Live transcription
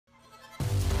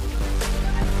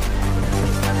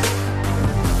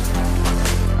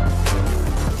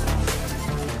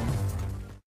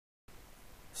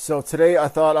So today I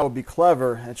thought I would be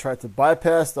clever and try to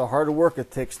bypass the hard work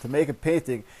it takes to make a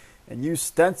painting and use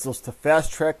stencils to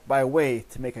fast track my way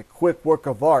to make a quick work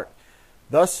of art,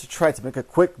 thus try to make a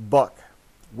quick buck.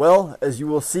 Well, as you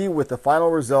will see with the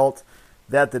final result,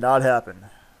 that did not happen.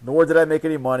 Nor did I make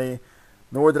any money,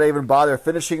 nor did I even bother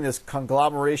finishing this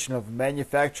conglomeration of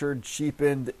manufactured,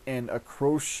 cheapened, and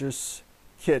atrocious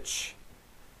kitsch.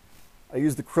 I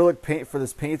used acrylic paint for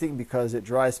this painting because it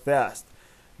dries fast,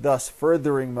 thus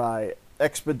furthering my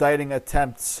expediting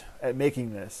attempts at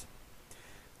making this.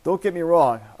 Don't get me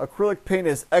wrong, acrylic paint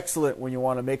is excellent when you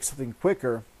want to make something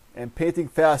quicker, and painting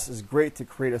fast is great to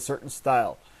create a certain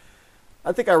style.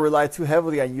 I think I relied too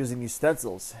heavily on using these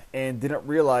stencils, and didn't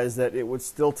realize that it would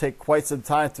still take quite some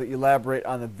time to elaborate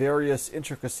on the various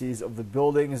intricacies of the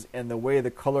buildings and the way the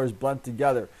colors blend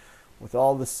together with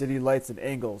all the city lights and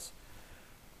angles.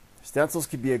 Stencils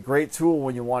can be a great tool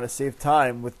when you want to save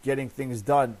time with getting things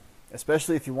done,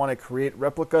 especially if you want to create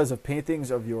replicas of paintings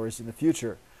of yours in the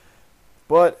future.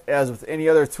 But as with any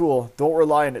other tool, don't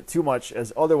rely on it too much,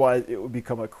 as otherwise it would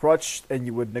become a crutch and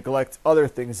you would neglect other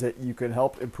things that you can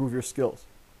help improve your skills.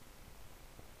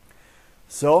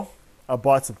 So I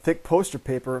bought some thick poster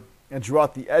paper and drew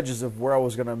out the edges of where I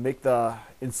was going to make the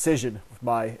incision with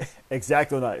my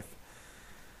X-Acto knife.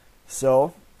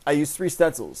 So I used 3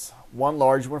 stencils, one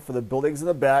large one for the buildings in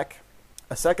the back,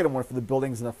 a second one for the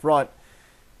buildings in the front,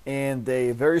 and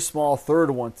a very small third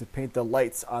one to paint the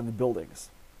lights on the buildings.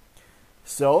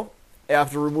 So,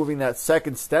 after removing that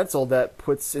second stencil that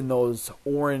puts in those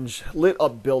orange lit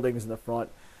up buildings in the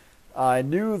front, I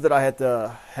knew that I had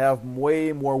to have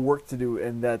way more work to do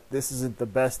and that this isn't the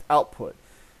best output.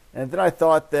 And then I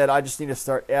thought that I just need to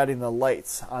start adding the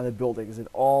lights on the buildings and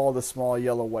all the small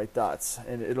yellow white dots,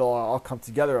 and it'll all come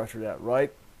together after that,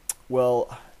 right?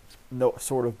 Well, no,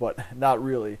 sort of, but not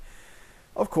really.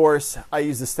 Of course, I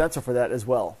used a stencil for that as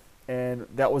well. And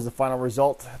that was the final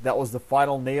result. That was the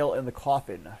final nail in the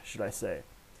coffin, should I say.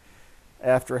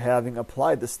 After having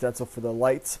applied the stencil for the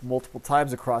lights multiple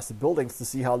times across the buildings to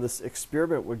see how this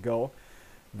experiment would go,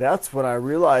 that's when I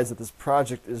realized that this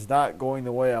project is not going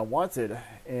the way I wanted,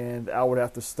 and I would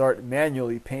have to start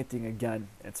manually painting again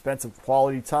and spend some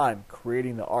quality time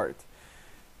creating the art,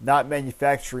 not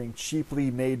manufacturing cheaply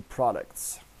made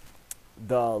products.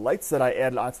 The lights that I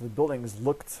added onto the buildings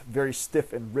looked very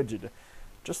stiff and rigid,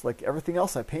 just like everything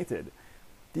else I painted.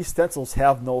 These stencils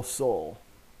have no soul.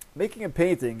 Making a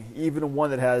painting, even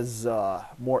one that has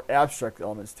more abstract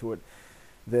elements to it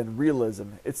than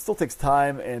realism, it still takes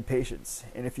time and patience.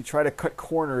 And if you try to cut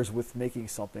corners with making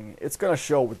something, it's going to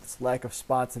show with its lack of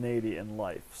spontaneity in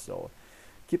life. So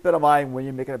keep that in mind when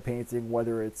you're making a painting,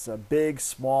 whether it's big,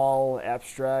 small,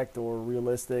 abstract, or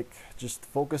realistic. Just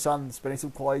focus on spending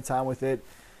some quality time with it,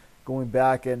 going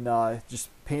back and just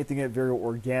painting it very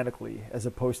organically, as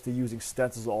opposed to using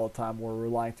stencils all the time or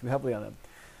relying too heavily on them.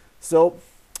 So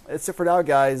that's it for now,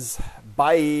 guys.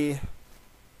 Bye.